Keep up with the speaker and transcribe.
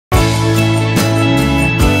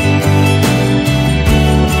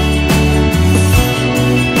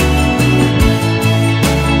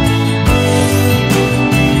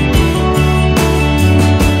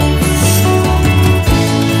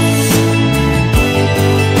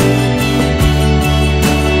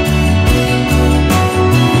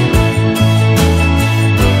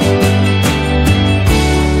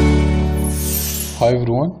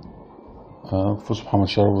Mohamed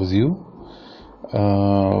Sharaf with you.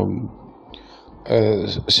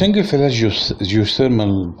 Single flash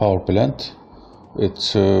geothermal power plant.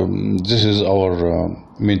 It's this is our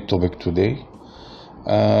main topic today.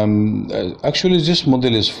 Actually, this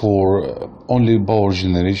model is for only power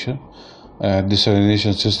generation.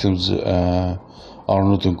 Desalination systems are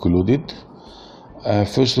not included.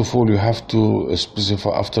 First of all, you have to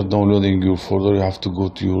specify, after downloading your folder, you have to go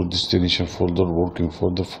to your destination folder, working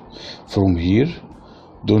folder from here.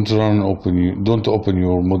 Don't open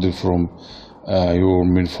your model from your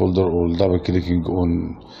main folder or double clicking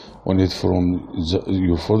on it from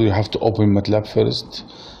your folder. You have to open MATLAB first,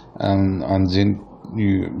 and then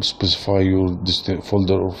you specify your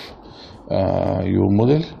folder of your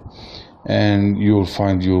model, and you will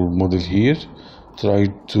find your model here. Try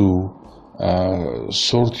to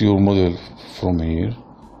sort your model from here.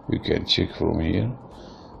 You can check from here.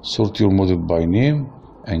 Sort your model by name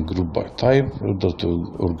and group by type in order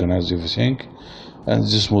to organize everything. And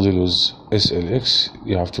this model is SLX.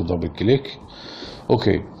 You have to double click.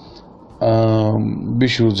 Okay. Be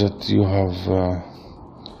sure that you have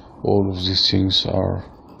all of these things are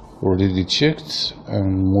already checked,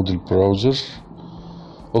 and model browser.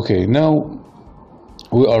 Okay, now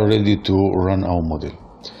we are ready to run our model.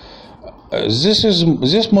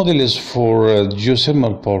 This model is for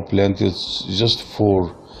geothermal power plant. It's just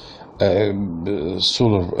for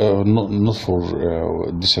solar, not for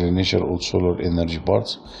desalination or solar energy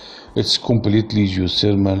parts. It's completely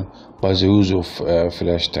geothermal by the use of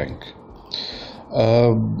flash tank.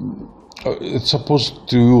 It's supposed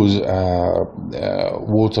to use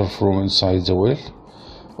water from inside the well,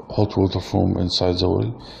 hot water from inside the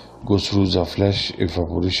well, go through the flash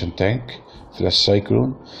evaporation tank, Flash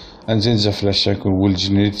Cyclone, and then the Flash Cyclone will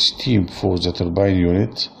generate steam for the turbine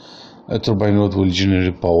unit. A turbine unit will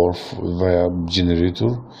generate power via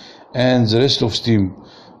generator, and the rest of steam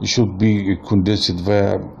should be condensed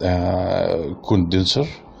via condenser.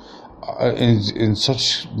 In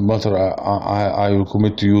such matter, I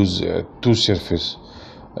recommend to use two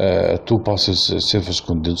passes surface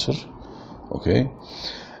condenser. Okay,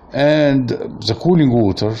 and the cooling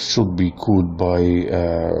water should be cooled by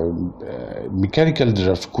mechanical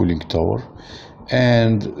draft cooling tower,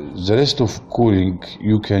 and the rest of cooling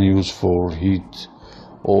you can use for heat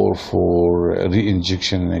or for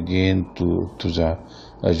re-injection again to the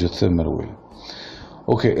geothermal well.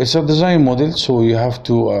 Okay, it's a design model, so you have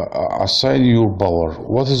to assign your power.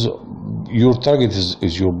 What is your target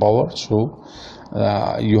is your power, so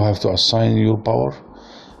you have to assign your power,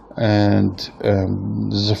 and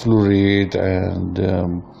the flow rate and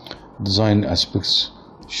design aspects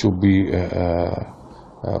should be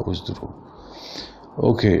withdrawn.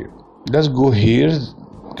 Okay, let's go here.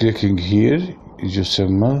 Clicking here,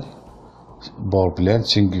 geothermal power plant,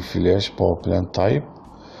 single flash power plant type.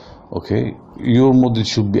 Okay, your model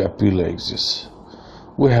should be appear like this.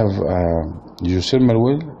 We have geothermal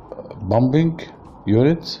well, pumping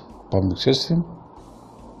unit, pumping system,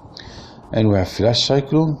 and we have Flash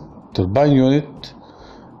Cyclone, turbine unit,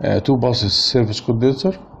 two passes surface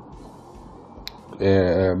condenser,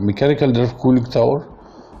 mechanical draft cooling tower.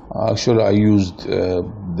 Actually, I used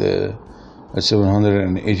the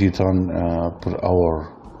 780 ton per hour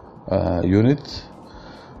unit.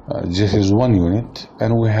 This is one unit,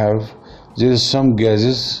 and there is some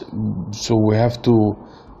gases, so we have to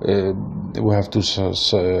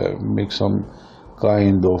make some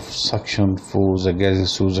kind of suction for the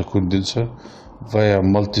gases through the condenser via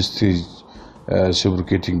multi-stage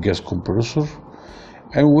reciprocating gas compressor.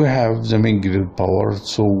 And we have the main grid power,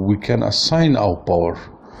 so we can assign our power.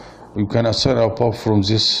 You can assign our power from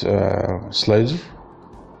this slider.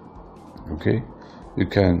 Okay, you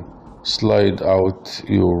can slide out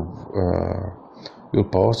your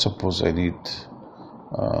power. Suppose I need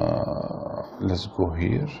let's go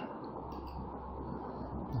here.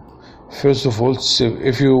 First of all,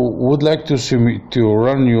 if you would like to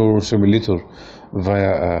run your simulator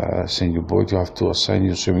via a single point, you have to assign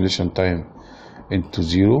your simulation time into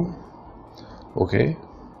 0. Okay,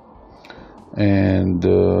 and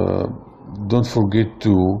don't forget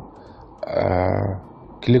to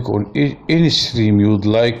click on any stream you would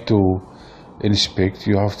like to inspect.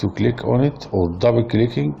 You have to click on it or double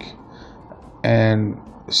clicking and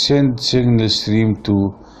send signal stream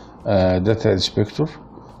to data inspector,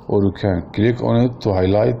 or you can click on it to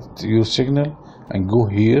highlight your signal and go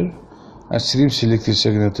here and stream selected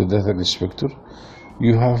signal to data inspector.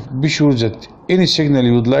 You have be sure that any signal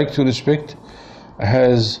you would like to inspect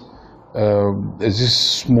has this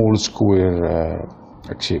small square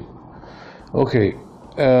shape. Okay,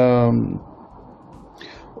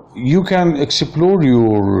 You can explore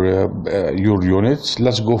your units.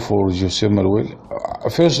 Let's go for geothermal well.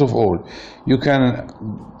 First of all, you can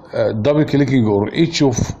double clicking on each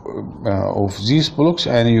of these blocks,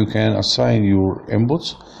 and you can assign your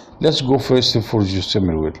inputs. Let's go first for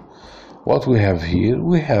geothermal well. What we have here,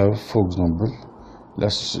 we have, for example,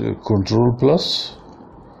 let's control plus,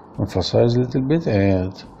 emphasize a little bit,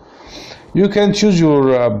 and you can choose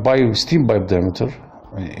your steam pipe diameter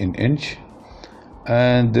in inch,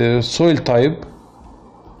 and soil type.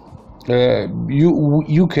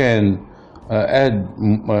 You can add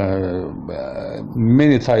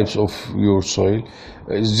many types of your soil.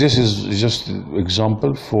 This is just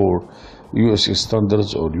example for US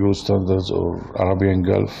standards or EU standards or Arabian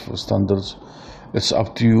Gulf standards. It's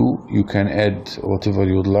up to you. You can add whatever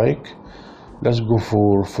you'd like. Let's go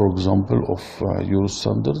for example of Euro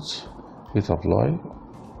standards. Hit apply.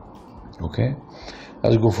 Okay.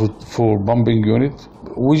 Let's go for pumping unit.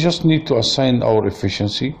 We just need to assign our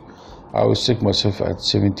efficiency. I will stick myself at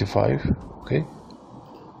 75. Okay.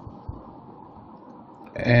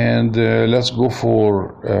 And let's go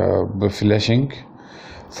for flashing.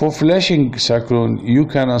 For flashing cyclone, you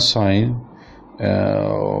can assign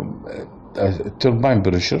turbine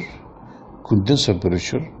pressure, condenser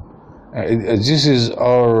pressure. These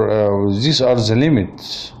are the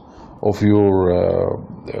limits of your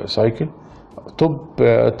cycle. Top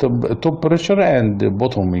pressure and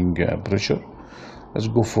bottoming pressure. Let's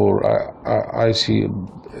go for I see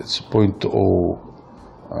it's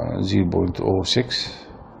 0.06.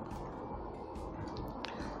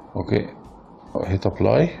 Okay, hit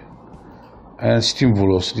apply. And steam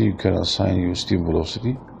velocity, you can assign your steam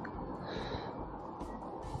velocity,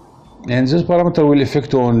 and this parameter will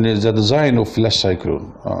affect on the design of Flash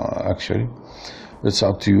Cyclone. Actually, it's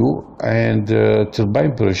up to you. And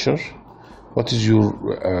turbine pressure, what is your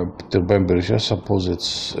turbine pressure? Suppose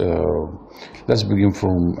it's let's begin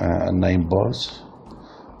from 9 bars.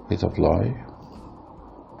 Hit apply.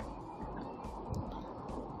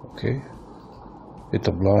 Okay, hit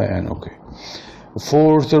apply and okay.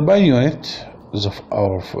 For turbine unit,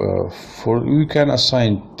 we can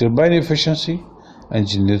assign turbine efficiency and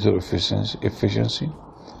generator efficiency.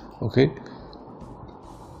 Okay,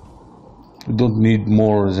 we don't need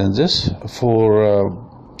more than this. For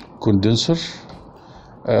condenser,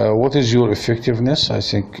 what is your effectiveness? I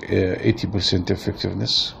think 80%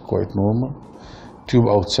 effectiveness, quite normal. Tube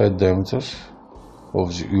outside diameter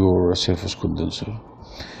of your surface condenser.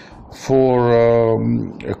 For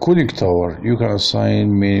a cooling tower, you can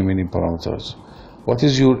assign many parameters. What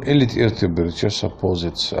is your inlet air temperature? Suppose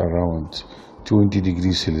it's around 20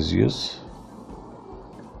 degrees Celsius.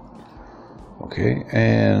 Okay,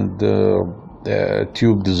 and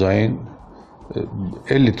tube design,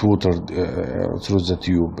 inlet water through the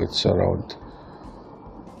tube, it's around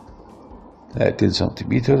 10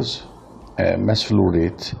 centimeters. Mass flow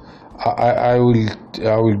rate, I will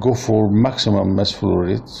go for maximum mass flow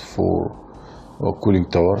rate for cooling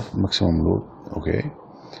tower, maximum load. Okay,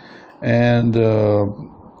 and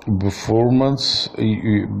performance,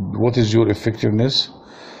 what is your effectiveness?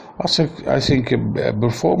 I think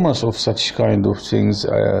performance of such kind of things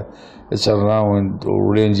it's around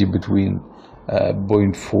or ranging between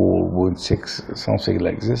 0.4, 0.6, something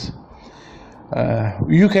like this.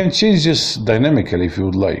 You can change this dynamically if you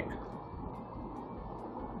would like.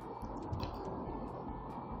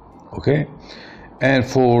 Okay, and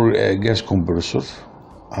for gas compressor, it's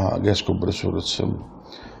a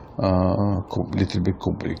little bit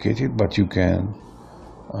complicated, but you can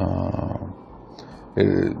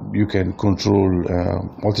control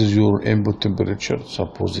what is your input temperature.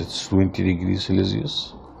 Suppose it's 20 degrees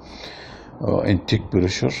Celsius. Intake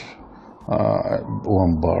pressure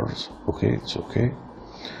 1 bar. Okay, it's okay,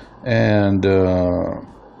 and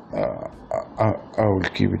I will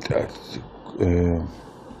keep it at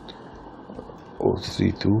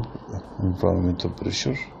 032 environmental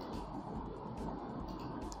pressure.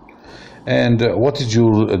 And what is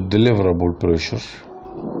your deliverable pressure?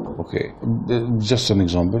 Okay, just an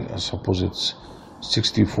example. Suppose it's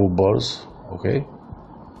 64 bars. Okay,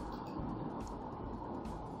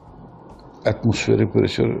 atmospheric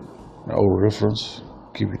pressure, our reference,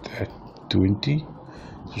 keep it at 20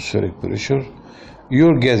 atmospheric pressure.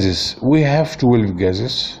 Your gases, we have 12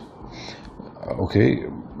 gases. Okay,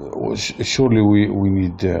 surely we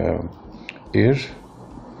need air.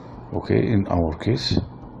 Okay, in our case,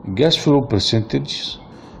 gas flow percentage,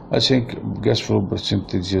 I think gas flow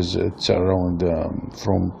percentage is it's around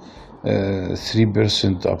from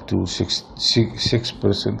 3% up to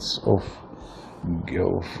 6% of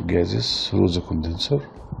gases through the condenser.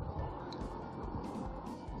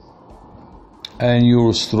 and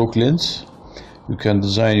your stroke length. You can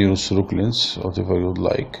design your stroke length whatever you would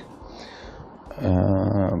like.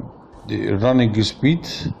 The running speed,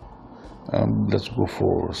 let's go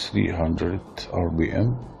for 300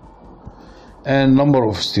 RPM, and number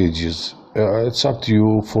of stages, it's up to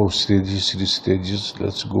you. 4 stages, 3 stages,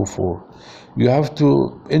 let's go for, you have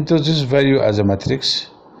to enter this value as a matrix.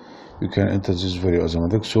 You can enter this value as a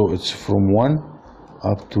matrix, so it's from 1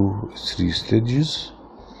 up to 3 stages.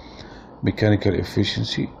 Mechanical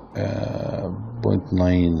efficiency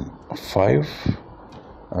 0.95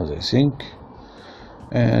 as I think,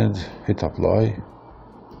 and hit apply.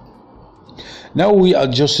 Now we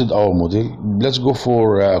adjusted our model. Let's go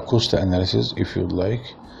for cost analysis if you'd like.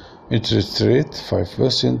 Interest rate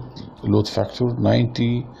 5%, load factor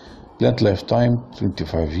 90, plant lifetime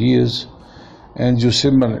 25 years, and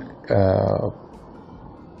geothermal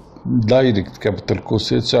direct capital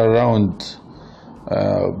cost, it's around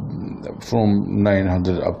from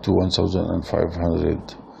 900 up to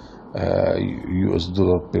 1,500 US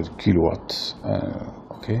dollar per kilowatt.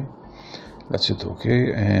 Okay, that's it.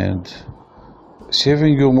 Okay, and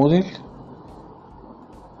saving your model,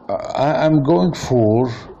 I'm going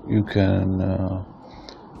for, you can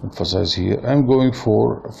emphasize here, I'm going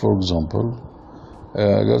for example,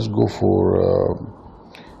 let's go for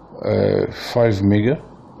 5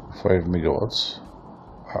 megawatts.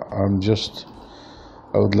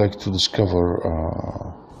 I would like to discover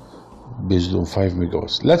based on 5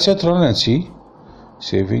 megawatts. Let's hit run and see.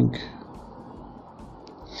 Saving.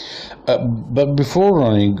 But before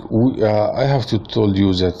running, I have to tell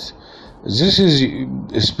you that this is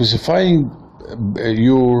specifying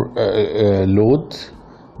your load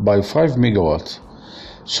by 5 megawatt.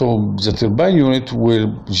 So the turbine unit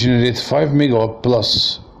will generate 5 megawatt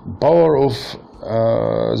plus power of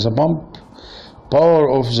the pump, power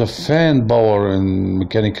of the fan power in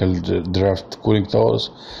mechanical draft cooling towers,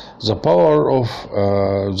 the power of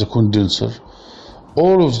the condenser.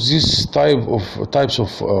 All of these types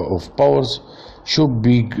of powers should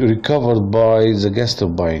be recovered by the gas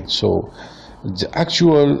turbine. So the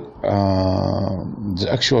actual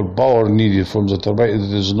power needed from the turbine,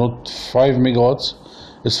 it is not 5 megawatts,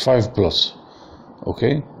 it's 5 plus.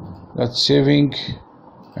 Okay, that's saving,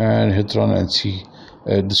 and hit run and see.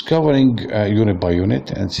 Discovering unit by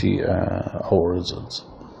unit and see our results.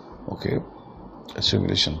 Okay,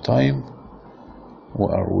 simulation time, we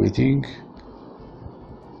are waiting.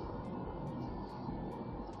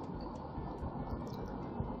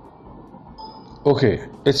 Okay,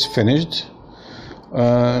 it's finished.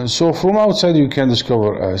 So from outside you can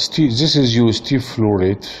discover this is your steel flow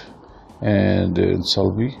rate and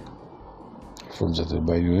enthalpy from the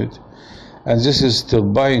turbine unit, and this is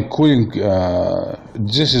turbine cooling,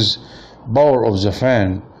 this is power of the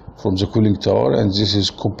fan from the cooling tower, and this is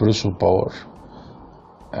compressor power.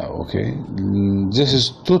 Okay, this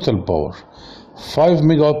is total power 5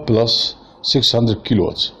 megawatt plus 600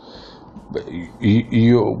 kilowatts.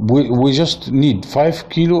 We just need 5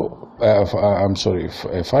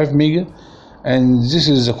 mega, and this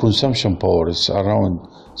is the consumption power. It's around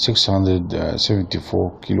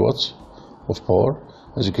 674 kilowatts of power,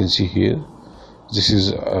 as you can see here. This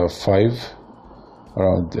is 5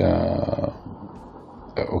 around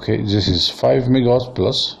okay, this is 5 megawatts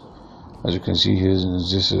plus, as you can see here.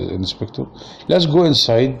 This is inspector. Let's go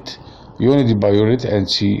inside unit by unit and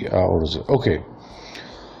see our result. Okay,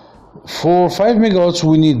 for 5 megawatts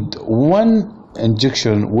we need 1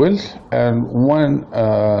 injection well and 1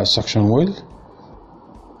 suction well.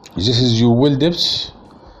 This is your well depth.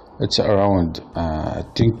 It's around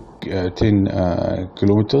 10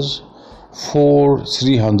 kilometers. For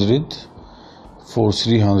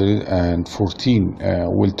 314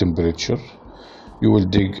 well temperature, you will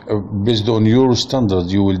dig based on your standard.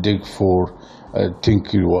 You will dig for 10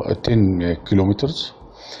 kilometers.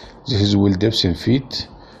 This is well depth in feet.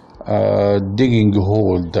 Digging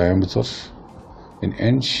hole diameter in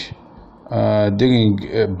inch. Digging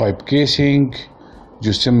pipe casing,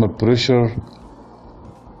 geothermal pressure,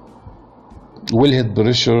 wellhead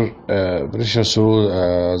pressure, pressure through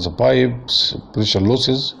the pipes, pressure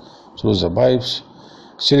losses through the pipes,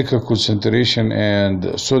 silica concentration,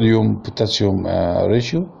 and sodium potassium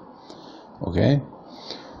ratio. Okay,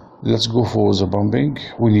 let's go for the pumping.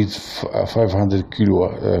 We need 500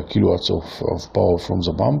 kilowatts of power from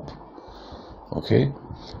the pump. Okay,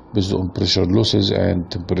 based on pressure losses and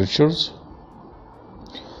temperatures.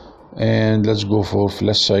 And let's go for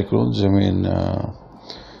Flash Cyclone, the main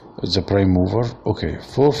the prime mover. Okay,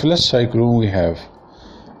 for Flash Cyclone we have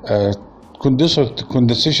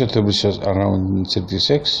condensation temperatures around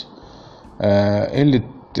 36, inlet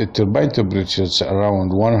the turbine temperature is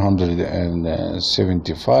around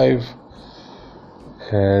 175,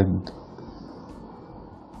 and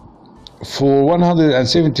for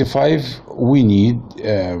 175 we need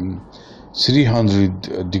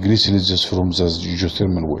 300 degrees Celsius from the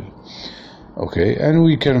geothermal well. Okay, and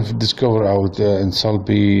we can discover out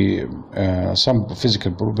enthalpy, some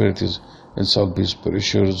physical properties, enthalpies,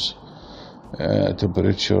 pressures,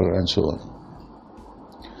 temperature, and so on.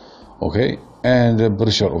 Okay, and the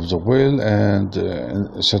pressure of the well, and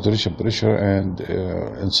saturation pressure, and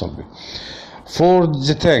enthalpy. For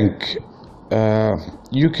the tank,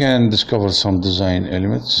 you can discover some design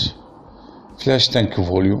elements. Flash tank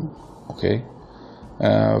volume, okay.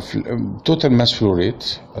 Total mass flow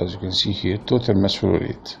rate, as you can see here, total mass flow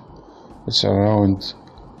rate, it's around,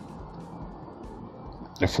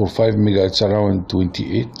 for 5 mega, it's around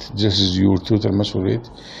 28. This is your total mass flow rate.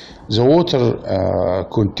 The water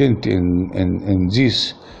content in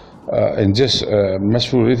this mass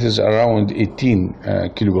flow rate is around 18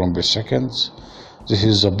 kilogram per second. This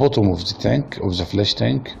is the bottom of the tank, of the flash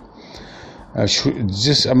tank.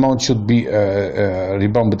 This amount should be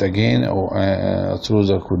repumped again or through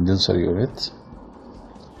the condenser unit.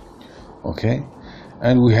 Okay,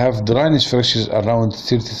 and we have dryness fractions around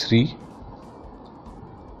 33.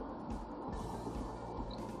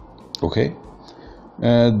 Okay,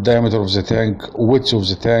 diameter of the tank, width of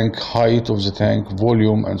the tank, height of the tank,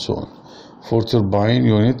 volume, and so on. For turbine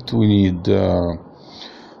unit, we need we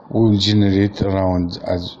will generate around,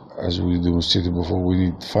 as we demonstrated before, we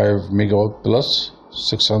need 5 megawatt plus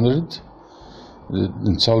 600. The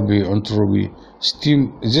enthalpy, entropy,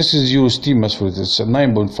 steam. This is your steam mass flow rate. It's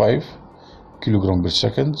 9.5 kilogram per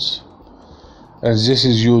second. And this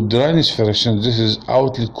is your dryness fraction. This is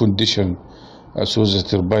outlet condition. So the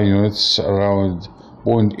turbine units around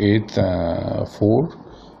 0.84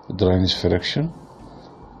 dryness fraction.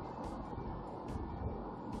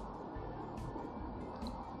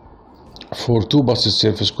 For two busted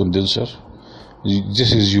surface condenser,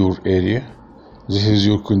 this is your area. This is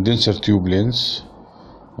your condenser tube length.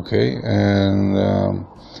 Okay, and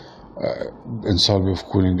enthalpy of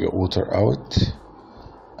cooling water out.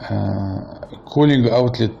 Cooling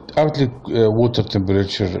outlet water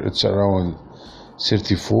temperature, it's around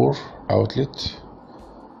 34 outlet.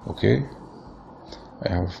 Okay,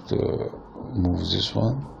 I have to move this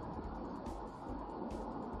one.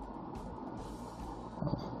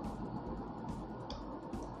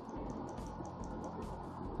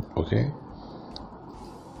 Okay,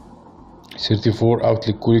 34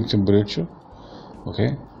 outlet cooling temperature.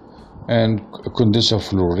 Okay, and condenser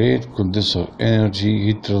flow rate, condenser energy,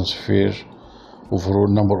 heat transfer, overall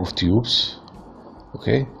number of tubes.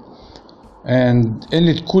 Okay, and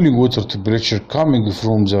inlet cooling water temperature coming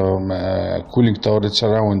from the cooling tower, it's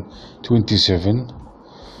around 27.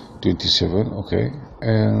 Okay,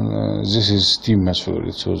 and this is steam mass flow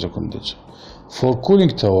rate, so the condenser. For cooling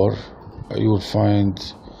tower, you will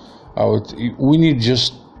find out we need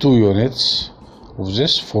just 2 units of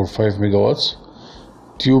this for 5 megawatts.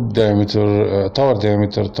 Tube diameter, tower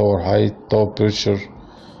diameter, tower height, tower pressure,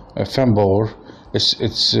 fan power.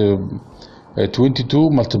 It's 22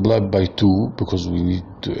 multiplied by 2 because we need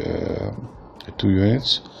 2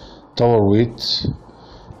 units. Tower weight,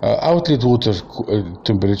 outlet water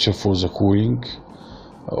temperature for the cooling,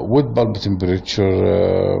 wet bulb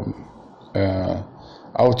temperature,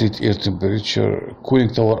 outlet air temperature, cooling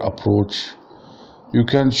tower approach. You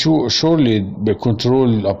can surely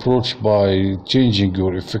control approach by changing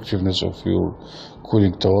your effectiveness of your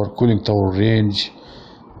cooling tower range,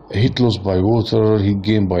 heat loss by water, heat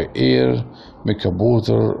gain by air, makeup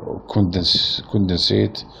water,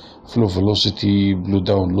 condensate, flow velocity, blow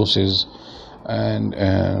down losses, and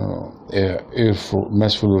air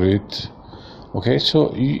mass flow rate. Okay,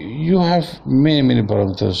 so you have many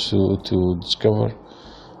parameters to discover.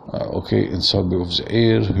 Okay, enthalpy of the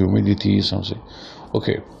air, humidity, something.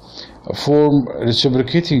 Okay, for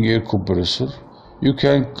reciprocating air compressor, you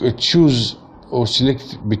can choose or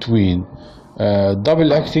select between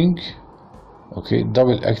double acting, okay,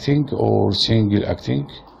 double acting or single acting.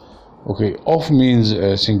 Okay, off means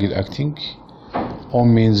single acting,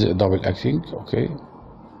 on means double acting. Okay,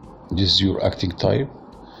 this is your acting type.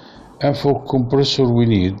 And for compressor, we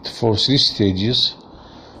need for 3 stages.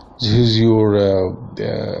 This is your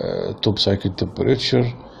top cycle temperature,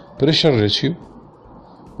 pressure ratio.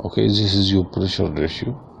 Okay, this is your pressure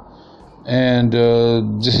ratio, and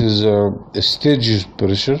this is stages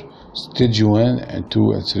pressure, stage 1 and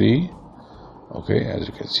 2 and 3. Okay, as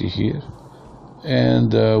you can see here,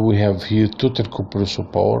 and we have here total compressor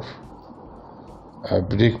power,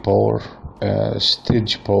 brake power,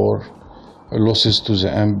 stage power, losses to the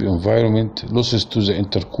ambient environment, losses to the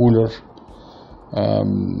intercooler,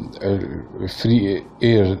 free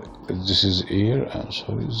air, this is air, I'm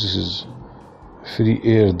sorry, this is free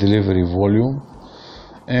air delivery volume,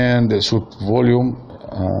 and sweep volume,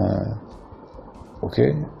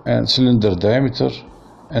 okay, and cylinder diameter,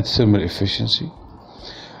 and thermal efficiency.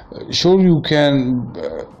 Sure, you can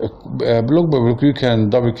block by block, you can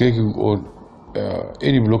double click on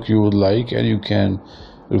any block you would like, and you can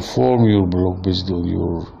reform your block based on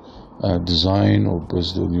your design or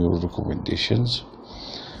based on your recommendations.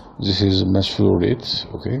 This is mass flow rate.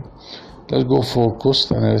 Okay, let's go for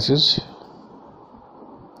cost analysis.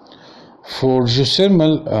 For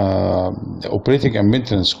geothermal, operating and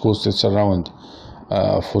maintenance cost, it's around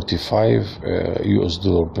 $45 US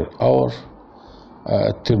per hour.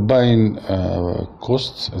 Turbine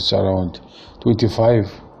cost is around $25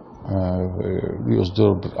 US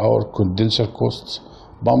per hour. Condenser costs,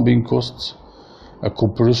 pumping costs, a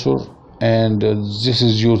compressor, and this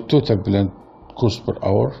is your total plant cost per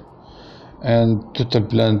hour. And total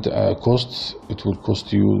plant costs, it will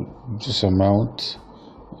cost you this amount,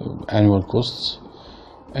 annual costs,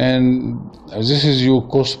 and this is your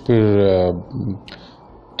cost per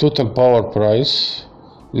total power price.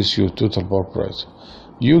 This is your total power price.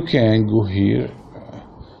 You can go here,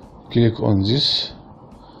 click on this,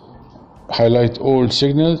 highlight all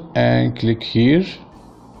signals, and click here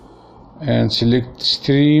and select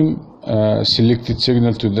stream selected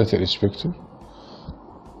signal to data inspector.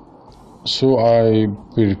 So I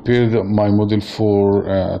prepared my model for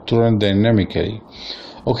to run dynamically.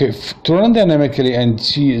 Okay, to run dynamically and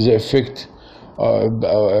see the effect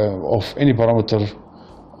of any parameter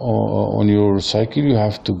on your cycle, you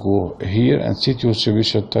have to go here and set your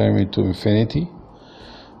separation time into infinity.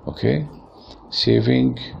 Okay,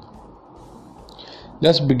 saving.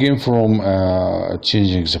 Let's begin from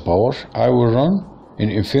changing the power. I will run in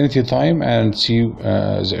infinity time and see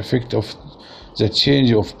the effect of the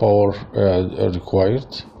change of power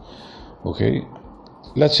required. Okay,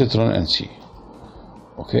 let's hit run and see.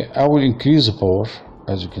 Okay, I will increase the power,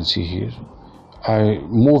 as you can see here. I'm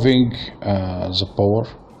moving the power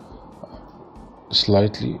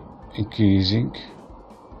slightly, increasing.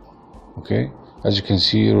 Okay, as you can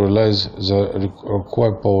see, you realize the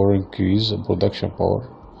required power increase, the production power.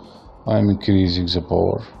 I'm increasing the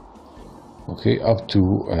power. Okay, up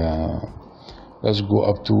to let's go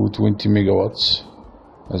up to 20 megawatts,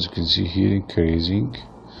 as you can see here, increasing.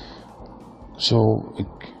 So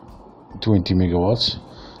 20 megawatts.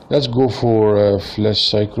 Let's go for Flash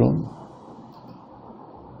Cyclone.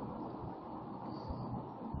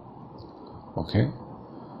 Okay,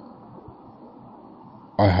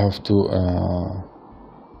 I have to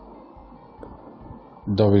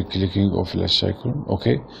double clicking on Flash Cyclone.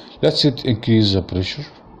 Okay, let's increase the pressure.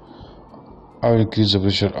 I will increase the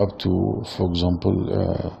pressure up to, for example,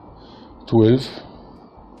 12.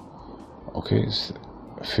 Okay,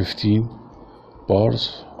 15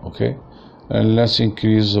 bars. Okay, and let's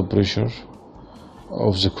increase the pressure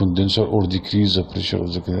of the condenser or decrease the pressure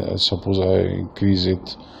of the condenser. Suppose I increase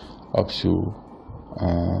it up to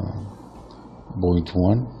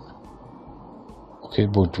 0.1. Okay,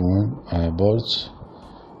 0.1 bars.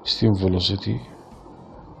 Steam velocity.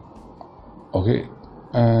 Okay,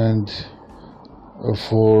 and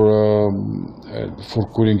for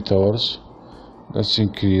cooling towers, let's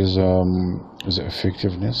increase the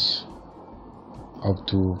effectiveness up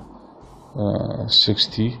to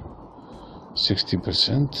 60%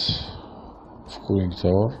 of cooling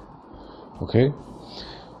tower. Okay,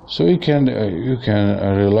 so you can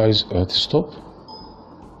realize at stop.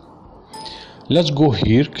 Let's go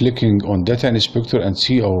here, clicking on data inspector, and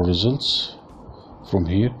see our results from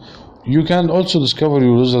here. You can also discover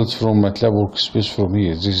your results from MATLAB workspace from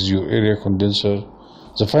here. This is your area, condenser,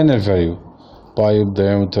 the final value, pipe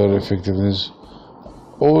diameter, effectiveness,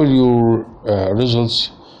 all your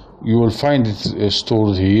results. You will find it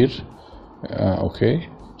stored here. Okay,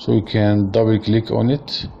 so you can double click on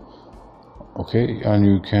it. Okay, and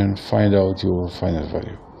you can find out your final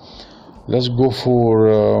value. Let's go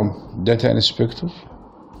for data inspector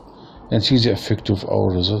and see the effect of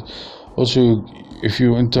our result. Also, if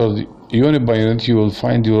you enter the unit by unit, you will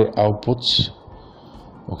find your outputs.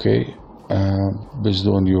 Okay, based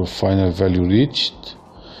on your final value reached.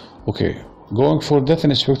 Okay, going for data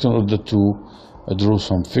inspector in order to draw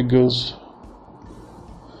some figures.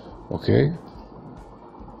 Okay,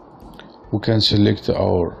 we can select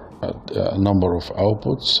our number of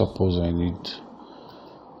outputs. Suppose I need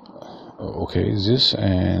okay this,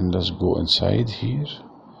 and let's go inside here.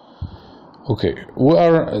 Okay, we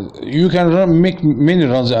are. You can make many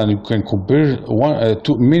runs, and you can compare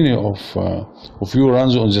to many of your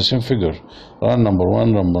runs on the same figure. Run number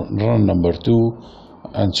one, run number two,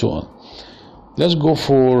 and so on. Let's go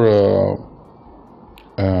for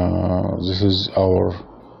this is our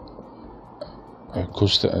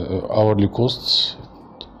cost, hourly costs.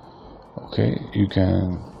 Okay, you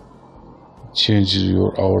can change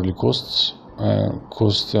your hourly costs.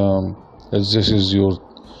 This is your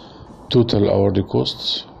total hourly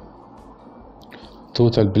costs,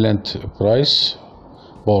 total blend price,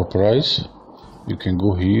 power price. You can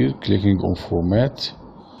go here, clicking on format,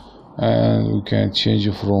 and you can change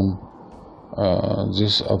it from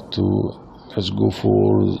this up to, let's go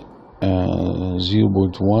for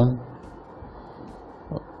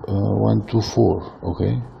 0.124.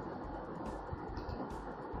 okay,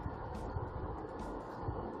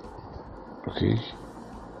 okay,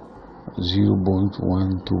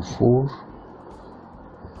 0.124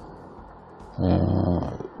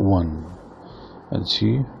 1, and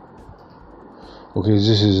see. Okay,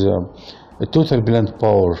 this is a total blend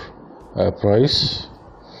power price,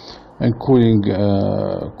 and cooling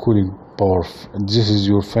power. This is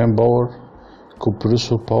your fan power,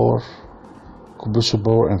 compressor power,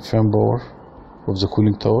 and fan power of the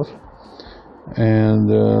cooling tower. And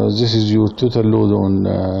this is your total load on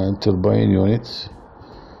turbine unit,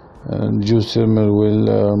 and geothermal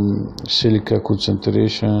well, silica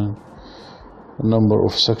concentration, number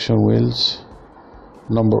of suction wells,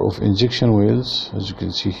 number of injection wells, as you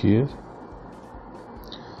can see here,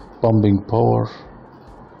 pumping power,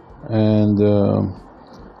 and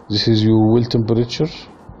this is your well temperature,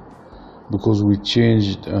 because we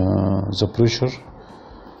changed the pressure,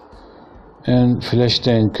 and flash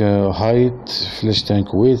tank height, flash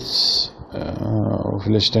tank width,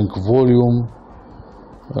 flash tank volume,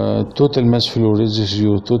 total mass flow rate. This is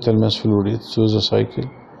your total mass flow rate through the cycle.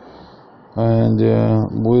 And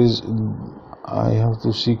with I have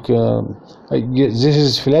to seek this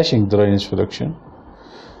is flashing dryness fraction.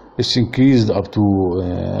 It's increased up to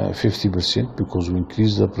 50% because we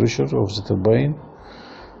increased the pressure of the turbine.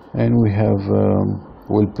 And we have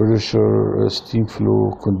well pressure, steam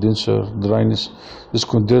flow, condenser dryness. This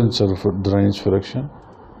condenser for dryness fraction.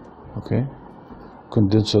 Okay,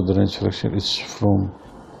 condenser dryness fraction is from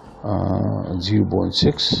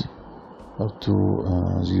 0.6 up to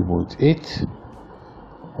 0.8,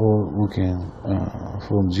 or we can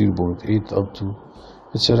from 0.8 up to,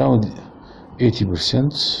 it's around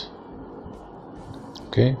 80%.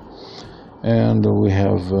 Okay, and we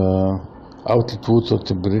have outlet water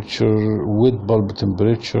temperature, wet bulb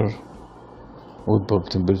temperature. Wet bulb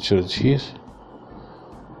temperature is here.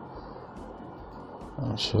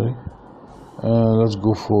 Sorry. Let's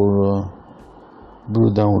go for blow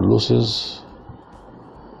down losses,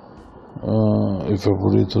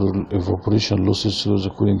 evaporation losses through the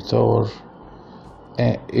cooling tower,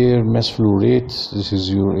 air mass flow rate. This is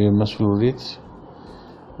your air mass flow rate,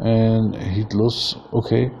 and heat loss.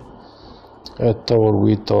 Okay, tower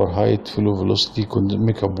weight, tower height, flow velocity,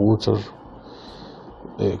 makeup water,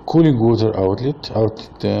 cooling water outlet,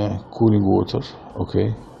 cooling water.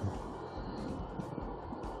 Okay,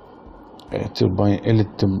 turbine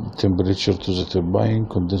inlet temperature to the turbine,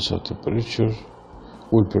 condenser temperature,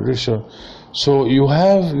 well pressure. So you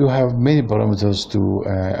have many parameters to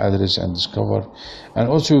address and discover. And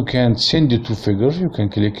also you can send it to figure. You can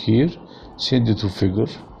click here, send it to figure,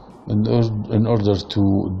 in order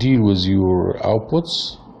to deal with your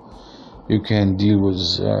outputs. You can deal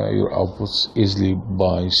with your outputs easily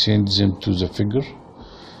by sending them to the figure,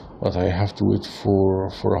 but I have to wait for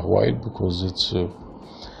a while because it's a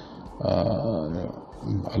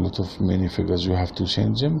lot of many figures you have to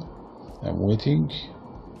send them. I'm waiting,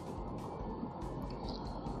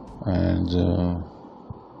 and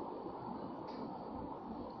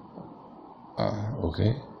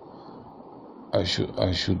okay, I should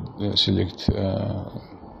select.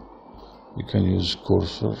 You can use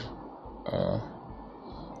cursor.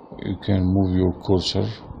 You can move your cursor.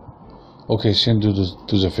 Okay, send to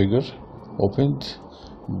the figure. Opened.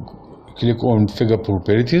 Click on figure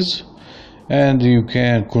properties, and you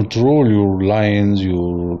can control your lines,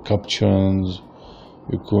 your captions.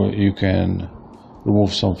 You can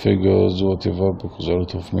remove some figures, whatever, because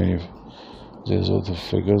there's a lot of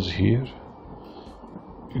figures here.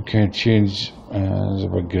 You can change the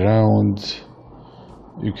background.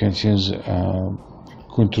 You can change,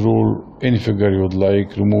 control any figure you would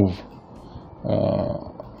like. Remove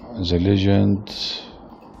the legend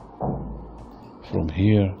from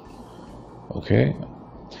here. Okay,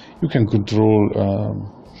 you can control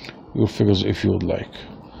your figures if you would like.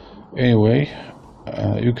 Anyway,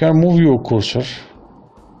 you can move your cursor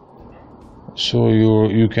so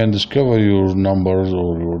you can discover your numbers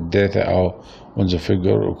or your data out on the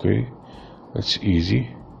figure. Okay, that's easy.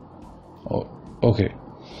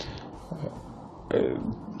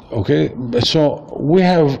 Okay, so we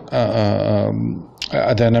have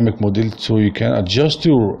a dynamic model, so you can adjust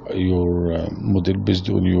your model based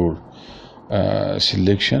on your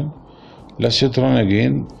selection. Let's hit run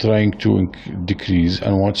again, trying to decrease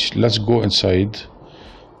and watch. Let's go inside.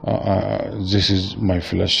 This is my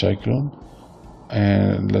Flash Cyclone,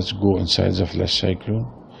 and let's go inside the Flash Cyclone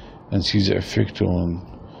and see the effect on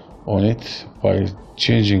it by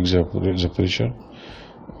changing the pressure.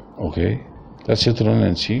 Okay, let's hit run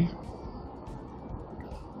and see.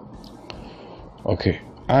 Okay,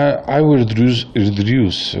 I will reduce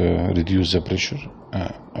the pressure.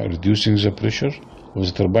 Reducing the pressure of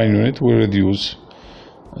the turbine unit will reduce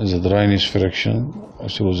the dryness friction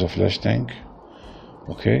through the flash tank.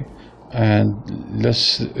 Okay, and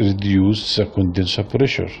let's reduce the condenser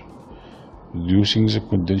pressure. Reducing the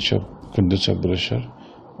condenser pressure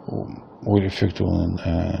will affect on,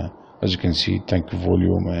 as you can see, tank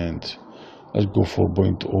volume, and let's go for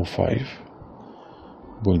 0.05.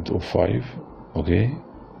 Okay,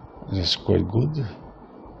 that's quite good.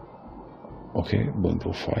 Okay,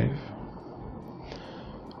 0.05.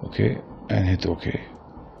 Okay, and hit OK.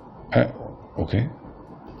 Okay,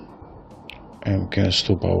 and we can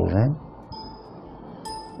stop our run.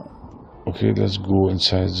 Okay, let's go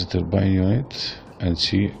inside the turbine unit and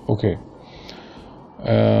see. Okay,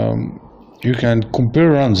 you can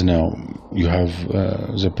compare runs now. You have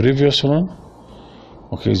the previous run.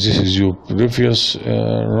 Okay, this is your previous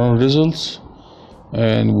run results,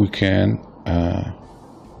 and we can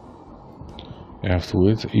you have to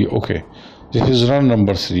wait. Okay, this is run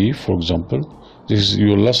number 3, for example. This is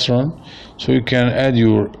your last run, so you can add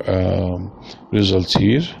your results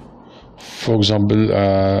here. For example,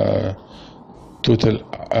 total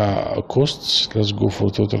costs. Let's go for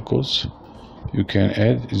total costs. You can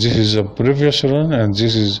add. This is a previous run, and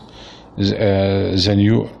this is the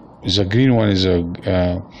new. The green one is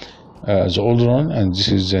the old run, and this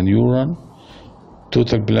is the new run.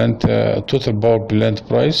 Total power plant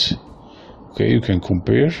price. Okay, you can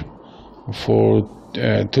compare for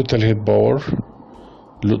total head power,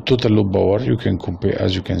 total load power. You can compare,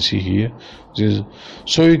 as you can see here.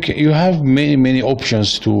 So you have many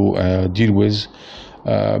options to deal with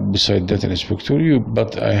beside data inspector.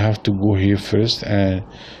 But I have to go here first, and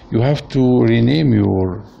you have to rename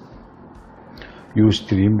your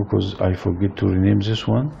stream, because I forget to rename this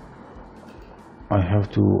one. I have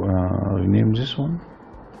to rename this one.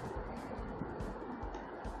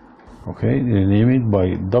 Okay, rename it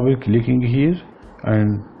by double clicking here,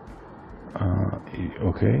 and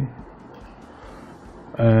okay,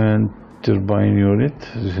 and turbine unit.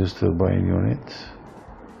 This is turbine unit.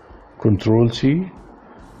 Control C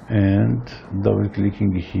and double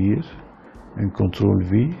clicking here, and Control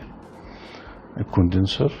V. A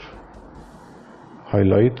condenser.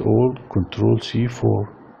 Highlight all. Control C for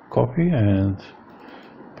copy and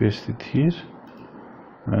paste it here,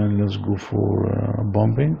 and let's go for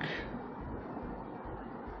bumping.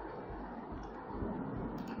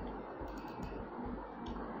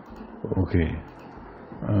 Okay,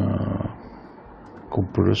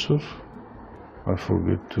 compressor. I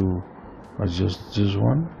forget to adjust this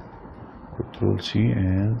one. Control C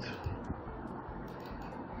and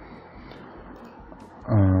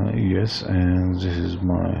yes, and this is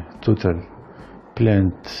my total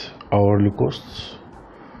plant hourly costs.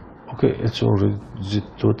 Okay, it's already the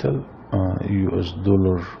total US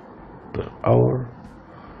dollar per hour,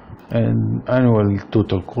 and annual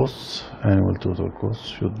total costs. Annual total costs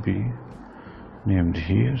should be named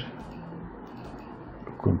here.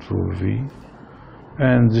 Control V,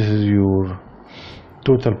 and this is your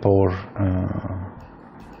total power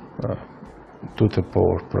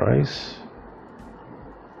price.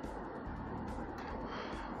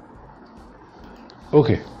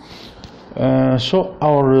 Okay, so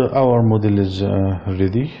our model is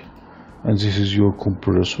ready, and this is your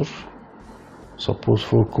compressor. Suppose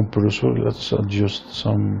for compressor, let's adjust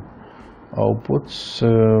some outputs.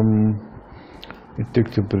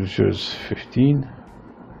 Intake temperature is 15.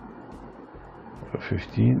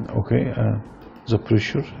 Okay, the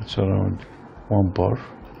pressure, it's around 1 bar.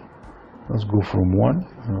 Let's go from 1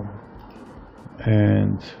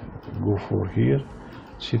 and go for here.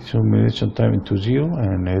 Set simulation time into 0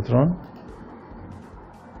 and hit run.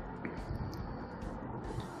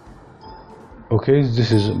 Okay,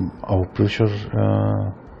 this is our pressure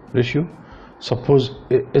ratio. Suppose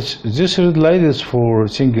this red light is for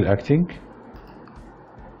single acting.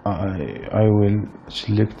 I will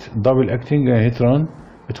select double acting and hit run.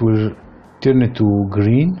 It will turn it to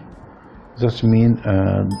green. That means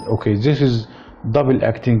okay, this is double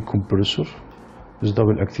acting compressor. This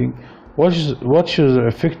double acting. What's the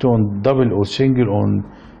effect on double or single on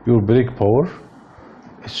your brake power?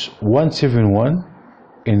 It's 171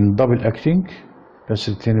 in double acting. Let's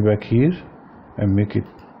return it back here and make it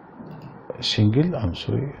single. I'm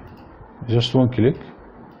sorry, just one click.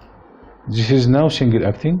 This is now single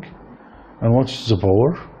acting. And what's the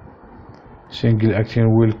power? Single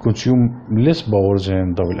acting will consume less power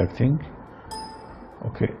than double acting.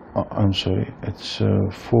 Okay, I'm sorry, it's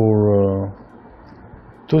for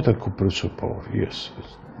total compressor power. Yes,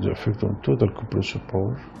 it's the effect on total compressor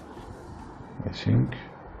power, I think.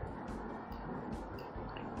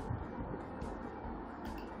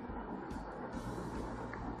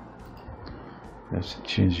 Let's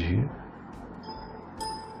change here.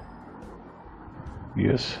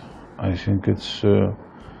 Yes, I think it's the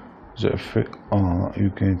effect. You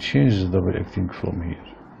can change the double acting from here.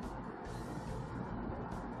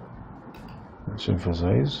 Let's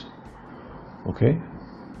emphasize. Okay.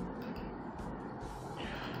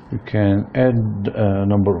 You can add a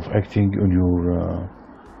number of acting on your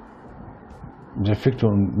the effect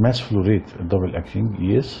on mass flow rate. Double acting,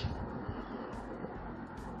 yes.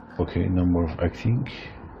 Okay, number of acting.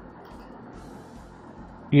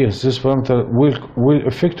 Yes, this parameter will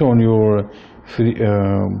affect on your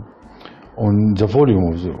on the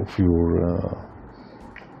volume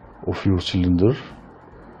of your cylinder.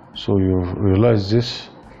 So you realize this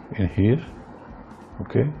in here.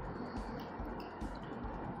 Okay.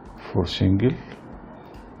 For single,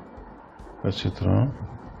 etc.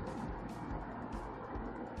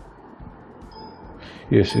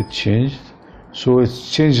 Yes, it changed. So it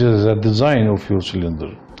changes the design of your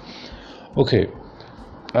cylinder. Okay.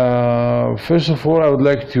 First of all, I would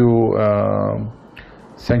like to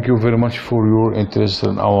thank you very much for your interest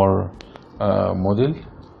in our model.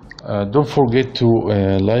 Don't forget to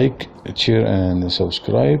like, share, and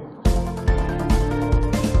subscribe.